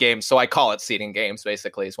 60 games. So I call it seeding games,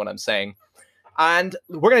 basically, is what I'm saying. And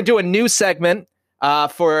we're going to do a new segment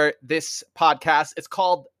for this podcast. It's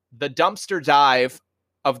called The Dumpster Dive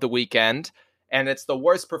of the Weekend. And it's the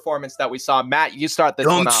worst performance that we saw. Matt, you start this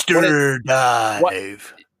one off. Dumpster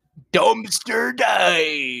dive. Dumpster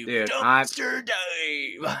dive. Dude, Dumpster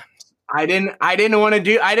dive. I didn't want to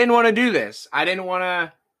do this. I didn't want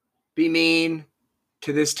to be mean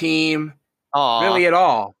to this team. Aww. Really at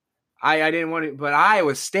all. I didn't want to, but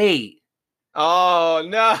Iowa State. Oh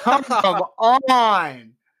no. Come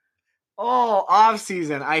on. All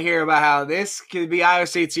offseason, I hear about how this could be Iowa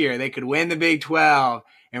State's year. They could win the Big 12.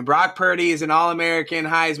 And Brock Purdy is an All-American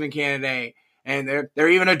Heisman candidate. And they're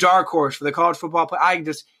even a dark horse for the college football play.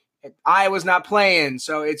 Iowa's not playing,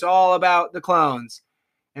 so it's all about the clones.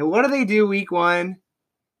 And what do they do week one?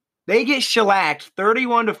 They get shellacked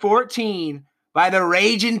 31-14 by the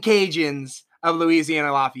Ragin' Cajuns of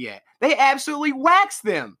Louisiana Lafayette. They absolutely waxed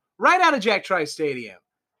them right out of Jack Trice Stadium.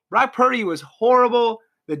 Brock Purdy was horrible.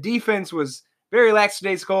 The defense was very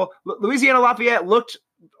lackadaisical. Louisiana Lafayette looked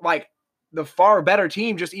like the far better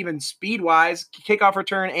team, just even speed-wise, kickoff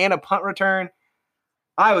return and a punt return.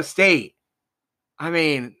 Iowa State, I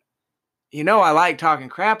mean, you know I like talking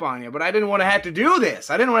crap on you, but I didn't want to have to do this.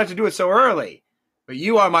 I didn't want to have to do it so early. But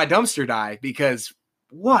you are my dumpster dive because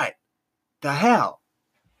what the hell?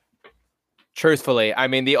 Truthfully, I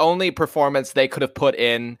mean, the only performance they could have put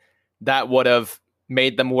in that would have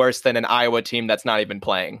made them worse than an Iowa team that's not even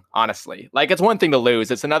playing, honestly. Like, it's one thing to lose.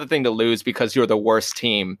 It's another thing to lose because you're the worse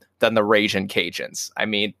team than the Ragin' Cajuns. I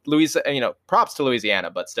mean, props to Louisiana,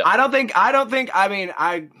 but still. Again,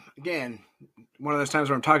 one of those times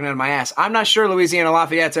where I'm talking out of my ass. I'm not sure Louisiana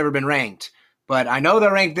Lafayette's ever been ranked, but I know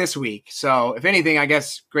they're ranked this week. So, if anything, I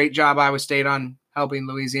guess great job Iowa State on helping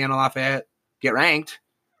Louisiana Lafayette get ranked.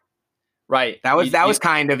 Right. That was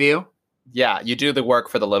kind of you. Yeah, you do the work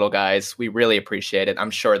for the little guys. We really appreciate it.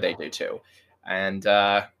 I'm sure they do too. And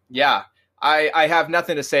I have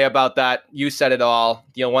nothing to say about that. You said it all.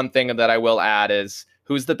 One thing that I will add is,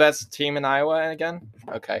 who's the best team in Iowa again?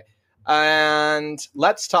 Okay. And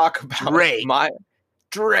let's talk about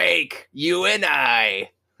Drake, you and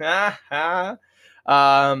I.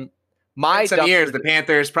 Some years, the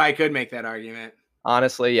Panthers probably could make that argument.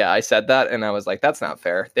 Honestly, yeah, I said that, and I was like, that's not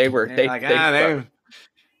fair. They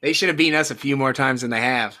should have beaten us a few more times than they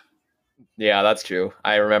have. Yeah, that's true.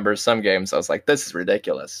 I remember some games I was like, this is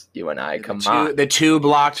ridiculous. You and I, come on. The two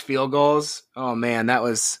blocked field goals. Oh, man, that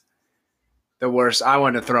was the worst. I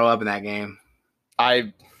wanted to throw up in that game.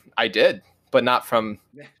 I did, but not from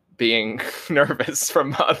being nervous,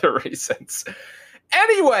 from other reasons.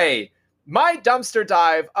 Anyway, my dumpster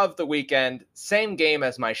dive of the weekend, same game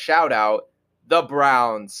as my shout out, the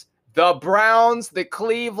Browns. The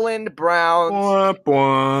Cleveland Browns. Bwah,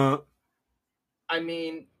 bwah. I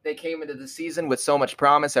mean, they came into the season with so much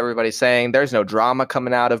promise. Everybody's saying there's no drama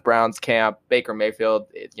coming out of Browns camp. Baker Mayfield,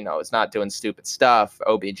 is not doing stupid stuff.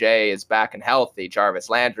 OBJ is back and healthy. Jarvis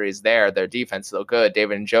Landry is there. Their defense is still good.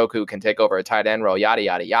 David Njoku can take over a tight end role. Yada,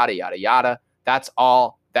 yada, yada, yada, yada. That's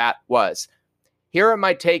all that was. Here are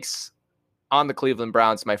my takes on the Cleveland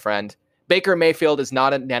Browns, my friend. Baker Mayfield is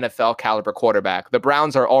not an NFL caliber quarterback. The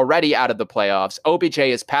Browns are already out of the playoffs. OBJ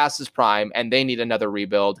is past his prime, and they need another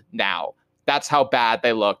rebuild now. That's how bad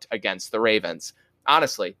they looked against the Ravens.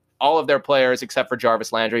 Honestly, all of their players, except for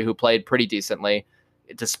Jarvis Landry, who played pretty decently,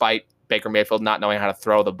 despite Baker Mayfield not knowing how to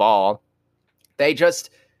throw the ball,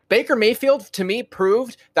 Baker Mayfield, to me,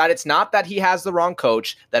 proved that it's not that he has the wrong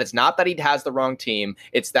coach, that it's not that he has the wrong team,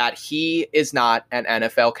 it's that he is not an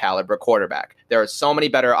NFL caliber quarterback. There are so many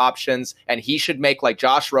better options, and he should make like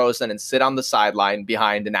Josh Rosen and sit on the sideline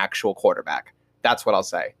behind an actual quarterback. That's what I'll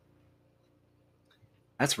say.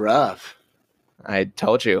 That's rough. I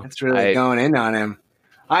told you. That's really going in on him.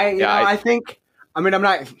 I'm not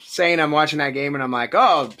saying I'm watching that game and I'm like,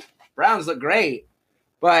 oh, Browns look great,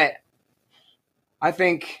 but I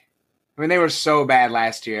mean, they were so bad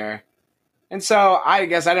last year. And so I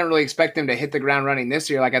guess I didn't really expect them to hit the ground running this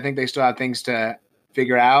year. Like, I think they still have things to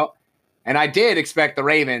figure out. And I did expect the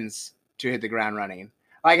Ravens to hit the ground running.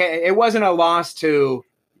 Like, it wasn't a loss to,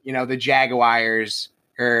 the Jaguars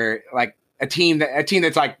or like a team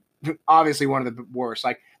that's like obviously one of the worst.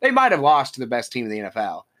 Like, they might have lost to the best team in the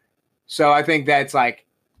NFL. So I think that's like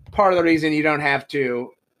part of the reason you don't have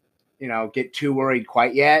to, get too worried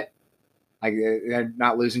quite yet. Like, they're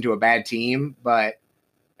not losing to a bad team, but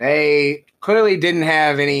they clearly didn't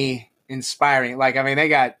have any inspiring. Like, I mean, they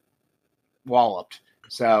got walloped.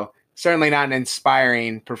 So certainly not an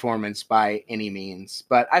inspiring performance by any means.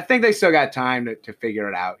 But I think they still got time to figure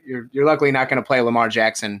it out. You're luckily not going to play Lamar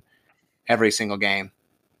Jackson every single game.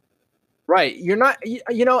 Right. You're not,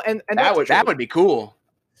 and that would be cool.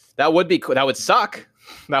 That would be cool. That would suck.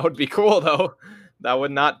 That would be cool, though. That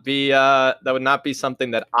would not be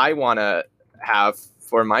something that I want to have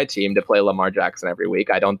for my team, to play Lamar Jackson every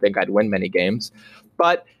week. I don't think I'd win many games.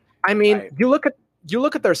 But I mean, right. You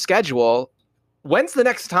look at their schedule. When's the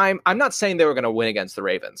next time? I'm not saying they were going to win against the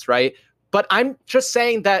Ravens, right? But I'm just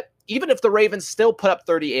saying that even if the Ravens still put up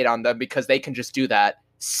 38 on them, because they can just do that,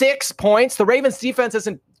 6 points, the Ravens defense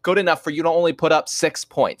isn't good enough for you to only put up 6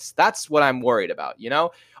 points. That's what I'm worried about,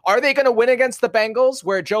 Are they going to win against the Bengals,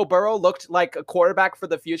 where Joe Burrow looked like a quarterback for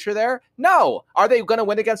the future there? No. Are they going to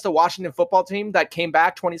win against the Washington football team that came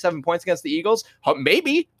back 27 points against the Eagles?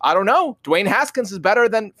 Maybe. I don't know. Dwayne Haskins is better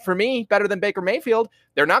than Baker Mayfield.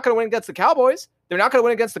 They're not going to win against the Cowboys. They're not going to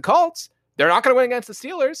win against the Colts. They're not going to win against the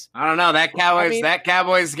Steelers. I don't know. That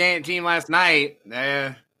Cowboys game team last night,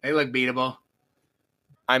 they look beatable.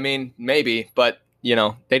 I mean, maybe, but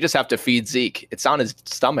they just have to feed Zeke. It's on his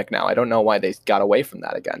stomach now. I don't know why they got away from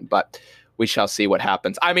that again, but we shall see what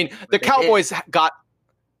happens. I mean, the Cowboys got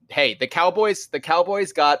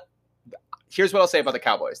here's what I'll say about the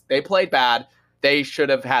Cowboys. They played bad. They should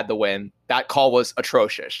have had the win. That call was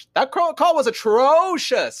atrocious. That call was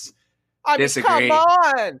atrocious. I mean, disagree. Come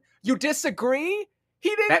on. You disagree? He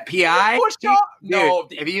didn't. That PI? No,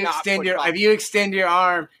 if you extend your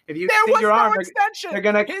arm, extension. They're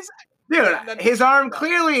gonna. Dude, his arm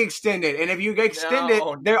clearly extended, and if you extend it,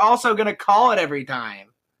 they're also going to call it every time.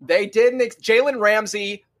 They didn't. Jalen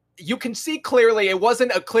Ramsey, you can see clearly it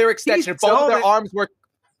wasn't a clear extension. Both of their arms were.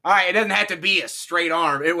 All right, it doesn't have to be a straight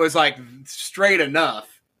arm. It was like straight enough.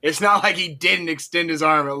 It's not like he didn't extend his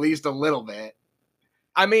arm at least a little bit.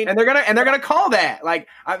 I mean, and they're gonna call that.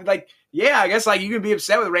 Yeah, I guess like you can be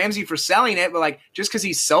upset with Ramsey for selling it, but like just because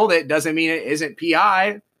he sold it doesn't mean it isn't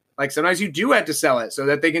PI. Like sometimes you do have to sell it so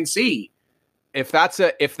that they can see. If that's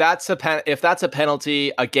a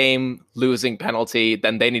penalty, a game losing penalty,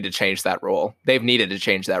 then they need to change that rule. They've needed to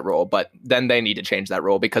change that rule, but then they need to change that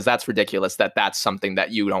rule because that's ridiculous. That's something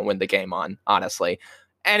that you don't win the game on, honestly.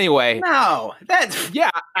 Anyway, no, that's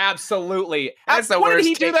absolutely. That's the what worst. Did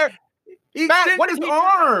he do there? What is his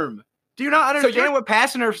arm? Do you not understand what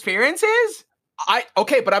pass interference is?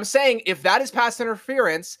 But I'm saying if that is pass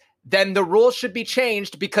interference, then the rule should be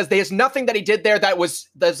changed because there's nothing that he did there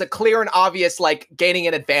there's a clear and obvious like gaining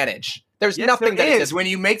an advantage. There's nothing there that is. When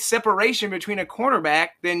you make separation between a cornerback,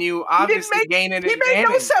 then you obviously gain an advantage. He made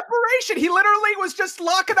no separation. He literally was just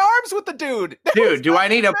locking arms with the dude. Dude, do I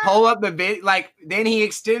need to pull up the video? Like, then he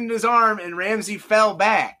extended his arm and Ramsey fell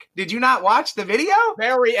back. Did you not watch the video?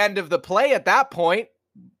 Very end of the play at that point.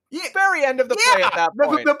 Yeah. Very end of the play at that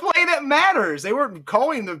point. The play that matters. They weren't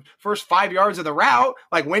calling the first 5 yards of the route.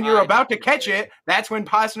 Like when you're about to catch it, that's when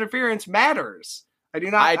pass interference matters.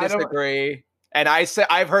 I disagree. And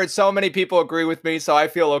I've heard so many people agree with me, so I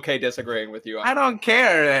feel okay disagreeing with you. I don't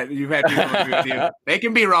care that you've had people agree with you. They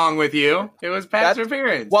can be wrong with you. It was pass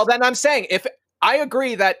interference. Well, then I'm saying if I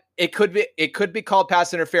agree that it could be called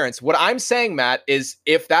pass interference. What I'm saying, Matt, is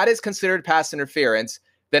if that is considered pass interference,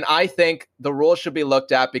 then I think the rule should be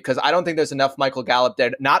looked at because I don't think there's enough Michael Gallup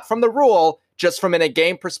there, not from the rule, just from in a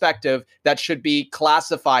game perspective, that should be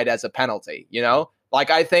classified as a penalty, Like,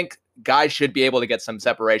 I think guys should be able to get some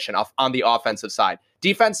separation off on the offensive side.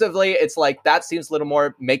 Defensively, it's like that seems a little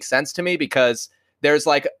more makes sense to me because there's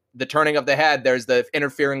like the turning of the head, there's the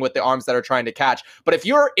interfering with the arms that are trying to catch. But if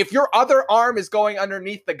your other arm is going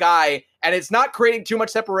underneath the guy and it's not creating too much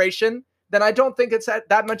separation, then I don't think it's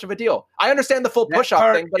that much of a deal. I understand the full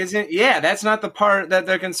push-off thing, but that's not the part that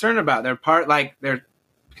they're concerned about. They're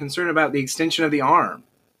concerned about the extension of the arm.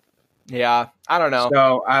 Yeah, I don't know.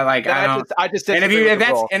 So I just disagree with the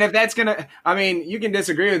rule. If that's gonna, I mean, you can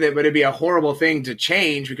disagree with it, but it'd be a horrible thing to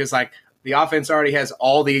change because like the offense already has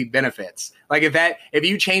all the benefits. Like if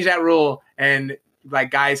you change that rule and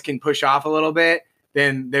like guys can push off a little bit,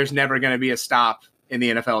 then there's never going to be a stop in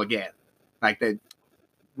the NFL again. Like that,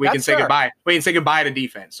 we That's can say fair. goodbye. We can say goodbye to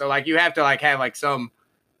defense. So like you have to like have like some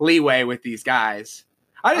leeway with these guys.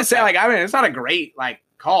 I just say like I mean it's not a great like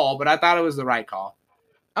call, but I thought it was the right call.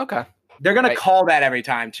 Okay. They're gonna Right. call that every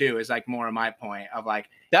time too. Is like more of my point of like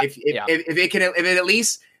if it at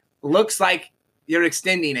least looks like you're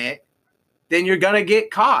extending it, then you're gonna get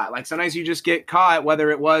caught. Like sometimes you just get caught, whether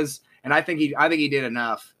it was. And I think he did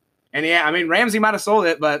enough. And yeah, I mean Ramsey might have sold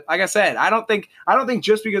it, but like I said, I don't think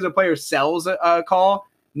just because a player sells a call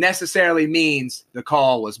necessarily means the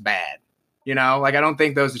call was bad. You know, like I don't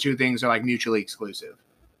think those two things are like mutually exclusive.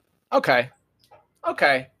 Okay.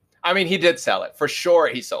 I mean, he did sell it for sure.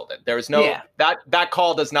 He sold it. There was no that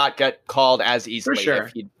call does not get called as easily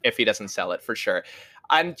if he doesn't sell it for sure.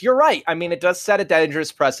 And you're right. I mean, it does set a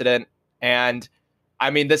dangerous precedent. And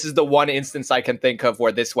I mean, this is the one instance I can think of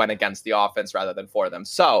where this went against the offense rather than for them.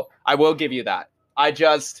 So I will give you that. I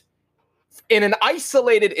just, in an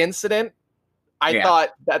isolated incident, I thought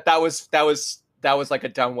that was like a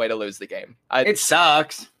dumb way to lose the game. It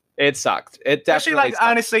sucks. It sucked. It definitely like sucked.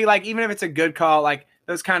 Honestly, like even if it's a good call, like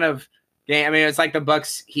those kind of game. I mean, it's like the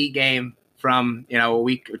Bucks Heat game from a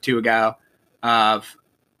week or two ago. Of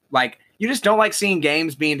like you just don't like seeing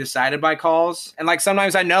games being decided by calls, and like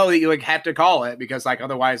sometimes I know that you like have to call it because like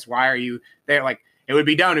otherwise, why are you there? Like it would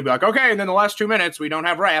be dumb to be like, okay, and then the last 2 minutes we don't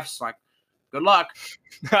have refs. Like, good luck.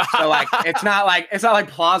 So like it's not like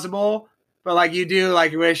plausible. But like you do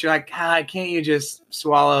like wish you're like, God, can't you just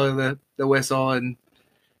swallow the whistle and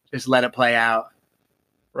just let it play out?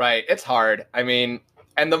 Right. It's hard. I mean,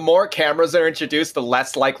 and the more cameras are introduced, the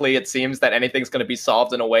less likely it seems that anything's going to be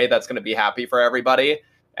solved in a way that's going to be happy for everybody.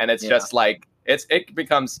 And it's just like it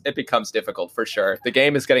becomes difficult for sure. The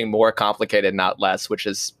game is getting more complicated, not less, which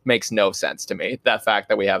makes no sense to me. That fact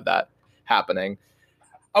that we have that happening.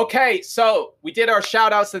 Okay, so we did our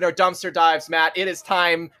shout outs and our dumpster dives, Matt. It is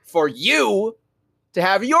time for you to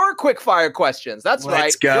have your quick fire questions. That's right.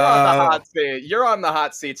 Let's go. You're on the hot seat. You're on the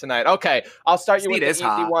hot seat tonight. Okay, I'll start you with the easy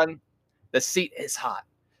one. The seat is hot.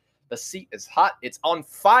 The seat is hot. It's on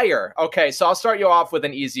fire. Okay, so I'll start you off with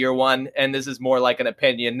an easier one, and this is more like an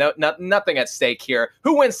opinion. Nothing at stake here.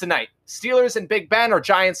 Who wins tonight? Steelers and Big Ben or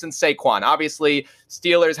Giants and Saquon? Obviously,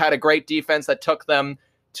 Steelers had a great defense that took them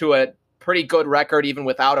to a pretty good record even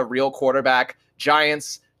without a real quarterback.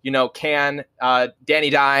 Giants, can Danny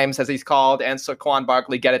Dimes, as he's called, and Saquon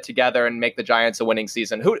Barkley get it together and make the Giants a winning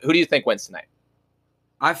season? Who do you think wins tonight?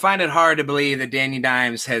 I find it hard to believe that Danny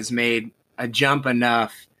Dimes has made a jump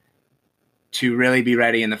enough to really be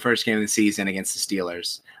ready in the first game of the season against the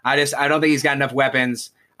Steelers. I don't think he's got enough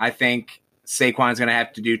weapons. I think Saquon's going to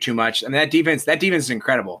have to do too much. I mean, that defense is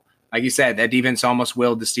incredible. Like you said, that defense almost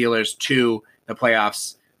willed the Steelers to the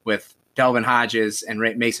playoffs with Delvin Hodges and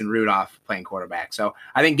Mason Rudolph playing quarterback. So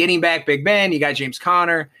I think getting back Big Ben, you got James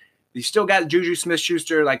Conner, you still got Juju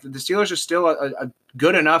Smith-Schuster. Like the Steelers are still a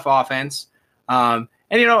good enough offense. And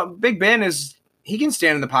Big Ben he can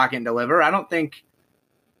stand in the pocket and deliver. I don't think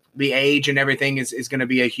the age and everything is going to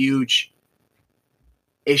be a huge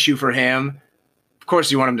issue for him. Of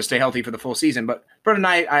course, you want him to stay healthy for the full season, but for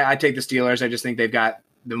tonight, I take the Steelers. I just think they've got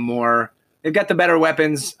the better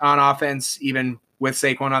weapons on offense, even with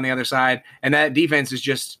Saquon on the other side. And that defense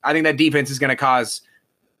I think that defense is going to cause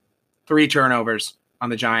 3 turnovers on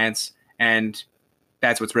the Giants. And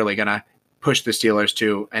that's what's really going to push the Steelers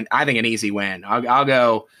to, and I think an easy win. I'll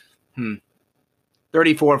go 34-14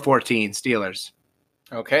 Steelers.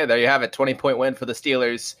 Okay, there you have it. 20-point win for the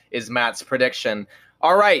Steelers is Matt's prediction.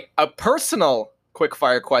 All right, a personal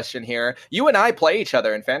quick-fire question here. You and I play each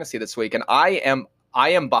other in fantasy this week, and I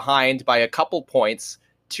am behind by a couple points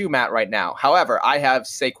to Matt right now. However, I have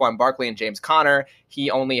Saquon Barkley and James Conner. He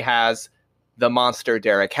only has the monster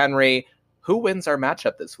Derrick Henry. Who wins our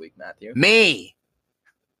matchup this week, Matthew? Me.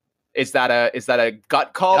 Is that a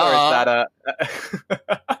gut call or is that a?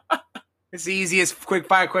 It's the easiest quick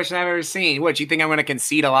fire question I've ever seen. What, you think I'm going to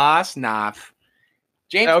concede a loss? Nah.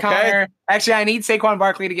 James Conner. Actually, I need Saquon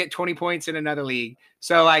Barkley to get 20 points in another league.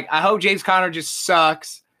 So, I hope James Conner just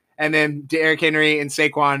sucks, and then Derrick Henry and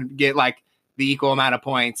Saquon get, the equal amount of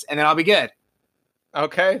points, and then I'll be good.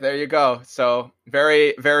 Okay, there you go. So,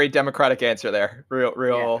 very, very democratic answer there.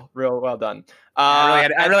 Real well done. I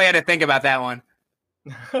really had to think about that one.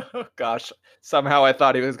 Gosh, somehow I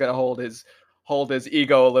thought he was going to hold his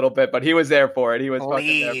ego a little bit, but he was there for it. He was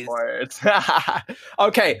fucking there for it.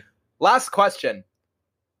 Okay, last question.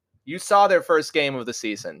 You saw their first game of the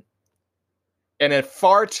season. In a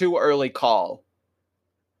far too early call,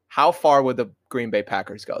 how far would the Green Bay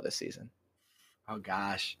Packers go this season? Oh,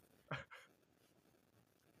 gosh.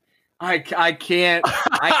 I can't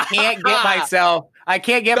get myself. I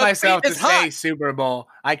can't get myself to say Super Bowl.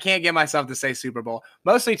 I can't get myself to say Super Bowl.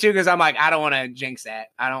 Mostly too because I'm like, I don't want to jinx that.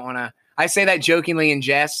 I don't want to. I say that jokingly in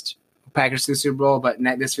jest. Packers to the Super Bowl, but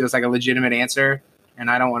this feels like a legitimate answer,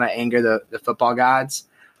 and I don't want to anger the football gods.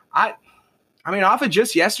 I mean, off of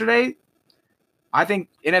just yesterday, I think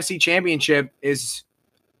NFC Championship is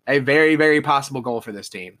a very, very possible goal for this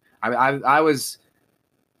team. I was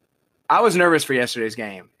nervous for yesterday's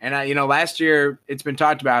game, and last year it's been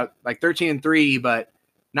talked about like 13-3, but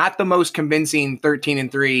not the most convincing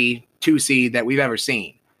 13-3 2 seed that we've ever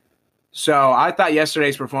seen. So I thought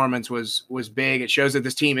yesterday's performance was big. It shows that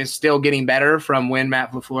this team is still getting better from when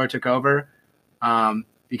Matt LaFleur took over,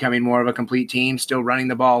 becoming more of a complete team, still running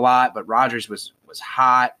the ball a lot, but Rodgers was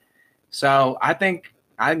hot. So I think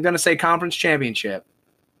I'm going to say conference championship.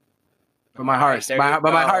 But my heart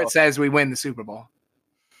says we win the Super Bowl.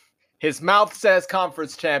 His mouth says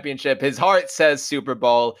conference championship. His heart says Super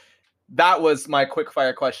Bowl. That was my quick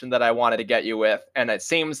fire question that I wanted to get you with. And it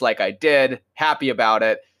seems like I did. Happy about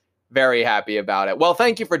it. Very happy about it. Well,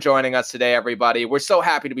 thank you for joining us today, everybody. We're so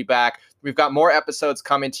happy to be back. We've got more episodes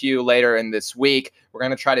coming to you later in this week. We're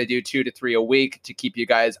going to try to do 2 to 3 a week to keep you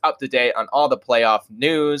guys up to date on all the playoff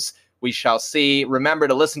news. We shall see. Remember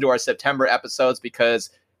to listen to our September episodes because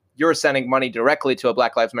you're sending money directly to a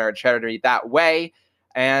Black Lives Matter charity that way.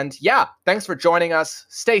 And yeah, thanks for joining us.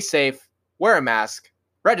 Stay safe, wear a mask,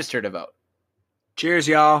 register to vote. Cheers,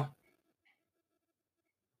 y'all.